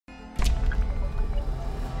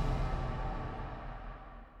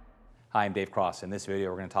Hi, I'm Dave Cross. In this video,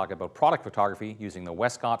 we're going to talk about product photography using the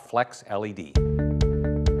Westcott Flex LED.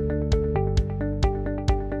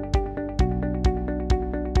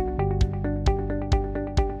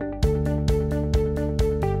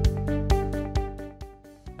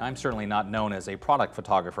 I'm certainly not known as a product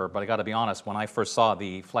photographer, but I got to be honest, when I first saw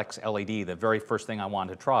the Flex LED, the very first thing I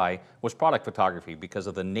wanted to try was product photography because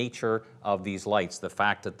of the nature of these lights, the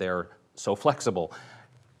fact that they're so flexible.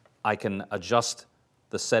 I can adjust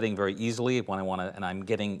the setting very easily when I want to, and I'm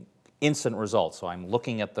getting instant results. So I'm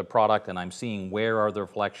looking at the product and I'm seeing where are the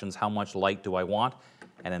reflections, how much light do I want.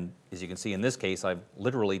 And then, as you can see in this case, I've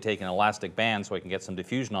literally taken an elastic band so I can get some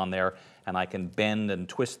diffusion on there, and I can bend and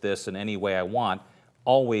twist this in any way I want,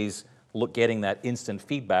 always getting that instant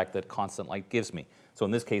feedback that constant light gives me. So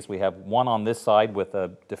in this case, we have one on this side with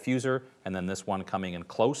a diffuser, and then this one coming in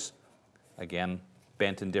close. Again,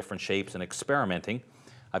 bent in different shapes and experimenting.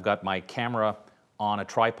 I've got my camera on a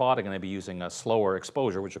tripod. I'm going to be using a slower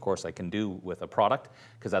exposure, which of course I can do with a product,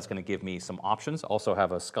 because that's going to give me some options. Also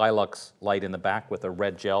have a Skylux light in the back with a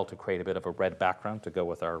red gel to create a bit of a red background to go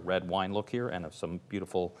with our red wine look here, and some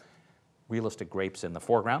beautiful realistic grapes in the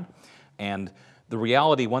foreground. And the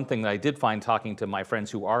reality, one thing that I did find talking to my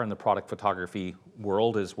friends who are in the product photography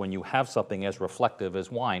world, is when you have something as reflective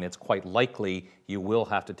as wine, it's quite likely you will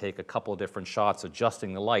have to take a couple of different shots,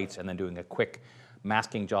 adjusting the lights, and then doing a quick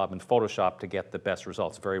masking job in Photoshop to get the best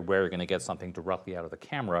results. Very rare you're going to get something directly out of the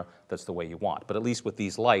camera that's the way you want. But at least with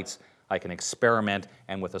these lights, I can experiment,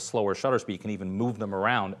 and with a slower shutter speed, you can even move them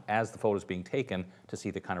around as the photo is being taken to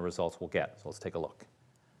see the kind of results we'll get. So let's take a look.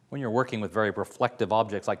 When you're working with very reflective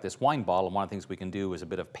objects like this wine bottle, one of the things we can do is a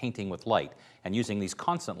bit of painting with light. And using these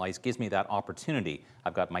constant lights gives me that opportunity.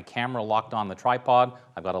 I've got my camera locked on the tripod,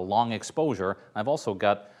 I've got a long exposure, I've also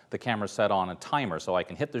got the camera set on a timer, so I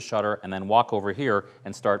can hit the shutter and then walk over here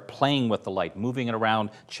and start playing with the light, moving it around,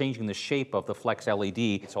 changing the shape of the Flex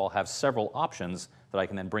LED. So I'll have several options that I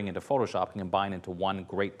can then bring into Photoshop and combine into one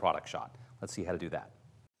great product shot. Let's see how to do that.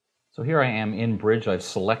 So here I am in Bridge. I've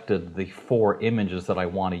selected the 4 images that I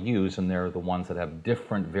want to use, and they're the ones that have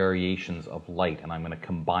different variations of light, and I'm going to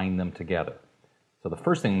combine them together. So the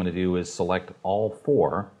first thing I'm going to do is select all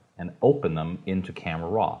 4 and open them into Camera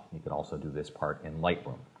Raw. You can also do this part in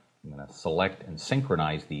Lightroom. I'm going to select and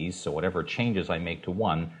synchronize these, so whatever changes I make to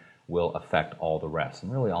one will affect all the rest.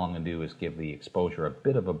 And really all I'm going to do is give the exposure a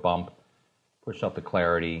bit of a bump, push up the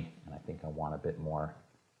clarity, and I think I want a bit more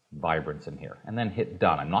vibrance in here. And then hit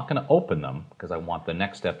Done. I'm not going to open them because I want the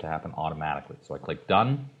next step to happen automatically. So I click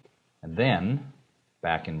Done, and then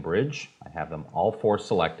back in Bridge, I have them all 4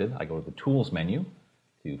 selected. I go to the Tools menu,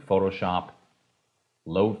 to Photoshop,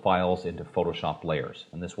 Load Files into Photoshop Layers.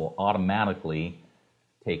 And this will automatically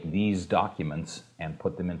take these documents and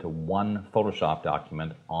put them into one Photoshop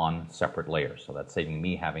document on separate layers. So that's saving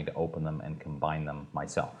me having to open them and combine them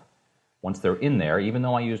myself. Once they're in there, even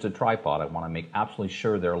though I used a tripod, I want to make absolutely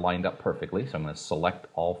sure they're lined up perfectly. So I'm going to select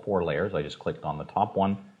all 4 layers. I just clicked on the top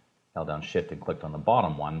one, held down Shift and clicked on the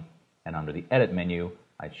bottom one, and under the Edit menu,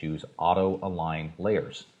 I choose Auto Align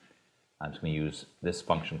Layers. I'm just going to use this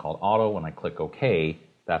function called Auto. When I click OK,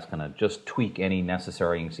 that's going to just tweak any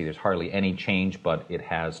necessary. You can see there's hardly any change, but it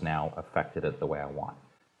has now affected it the way I want.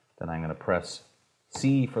 Then I'm going to press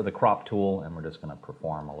C for the crop tool, and we're just going to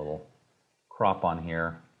perform a little crop on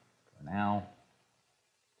here for now.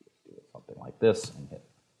 Just do something like this and hit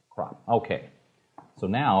crop. Okay, so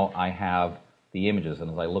now I have the images,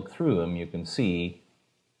 and as I look through them, you can see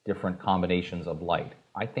different combinations of light.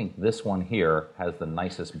 I think this one here has the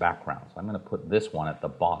nicest background, so I'm going to put this one at the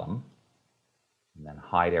bottom and then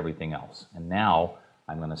hide everything else. And now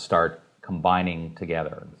I'm going to start combining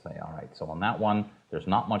together and say, all right, so on that one, there's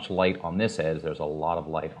not much light on this edge, there's a lot of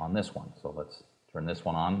light on this one. So let's turn this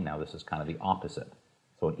one on. Now this is kind of the opposite.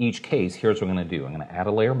 So in each case, here's what I'm going to do. I'm going to add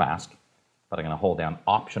a layer mask, but I'm going to hold down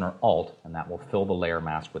Option or Alt, and that will fill the layer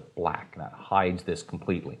mask with black. And that hides this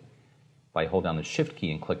completely. If I hold down the Shift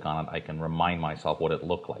key and click on it, I can remind myself what it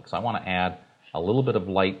looked like. So I want to add a little bit of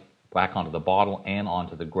light back onto the bottle and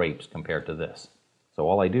onto the grapes compared to this. So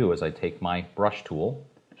all I do is I take my brush tool,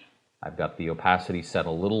 I've got the opacity set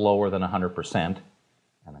a little lower than 100%, and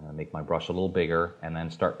I'm going to make my brush a little bigger and then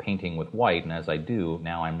start painting with white, and as I do,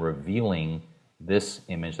 now I'm revealing this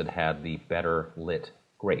image that had the better lit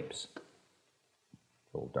grapes.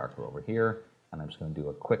 A little darker over here, and I'm just going to do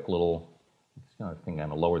a quick little, I think I'm going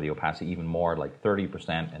to lower the opacity even more, like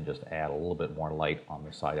 30%, and just add a little bit more light on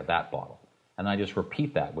the side of that bottle. And I just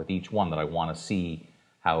repeat that with each one that I want to see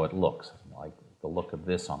how it looks. Like the look of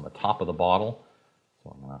this on the top of the bottle. So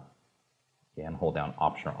I'm going to, again, hold down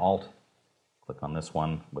Option or Alt, click on this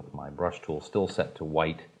one with my brush tool still set to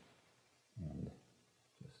white, and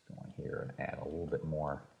just going here going to add a little bit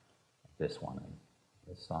more of this one on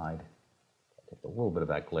this side. Take a little bit of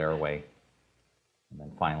that glare away. And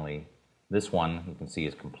then finally, this one you can see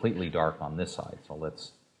is completely dark on this side. So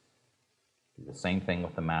let's do the same thing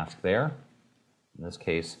with the mask there. In this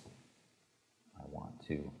case, I want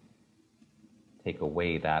to take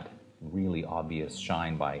away that really obvious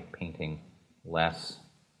shine by painting less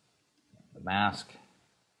the mask.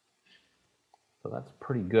 So that's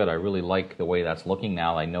pretty good. I really like the way that's looking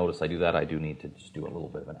now. I notice I do that. I do need to just do a little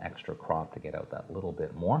bit of an extra crop to get out that little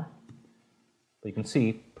bit more. But you can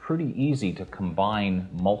see, pretty easy to combine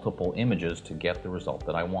multiple images to get the result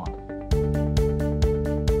that I want.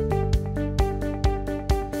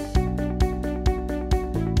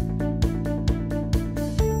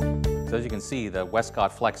 So as you can see, the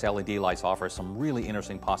Westcott Flex LED lights offer some really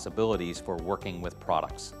interesting possibilities for working with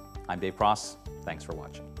products. I'm Dave Cross. Thanks for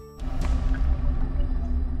watching.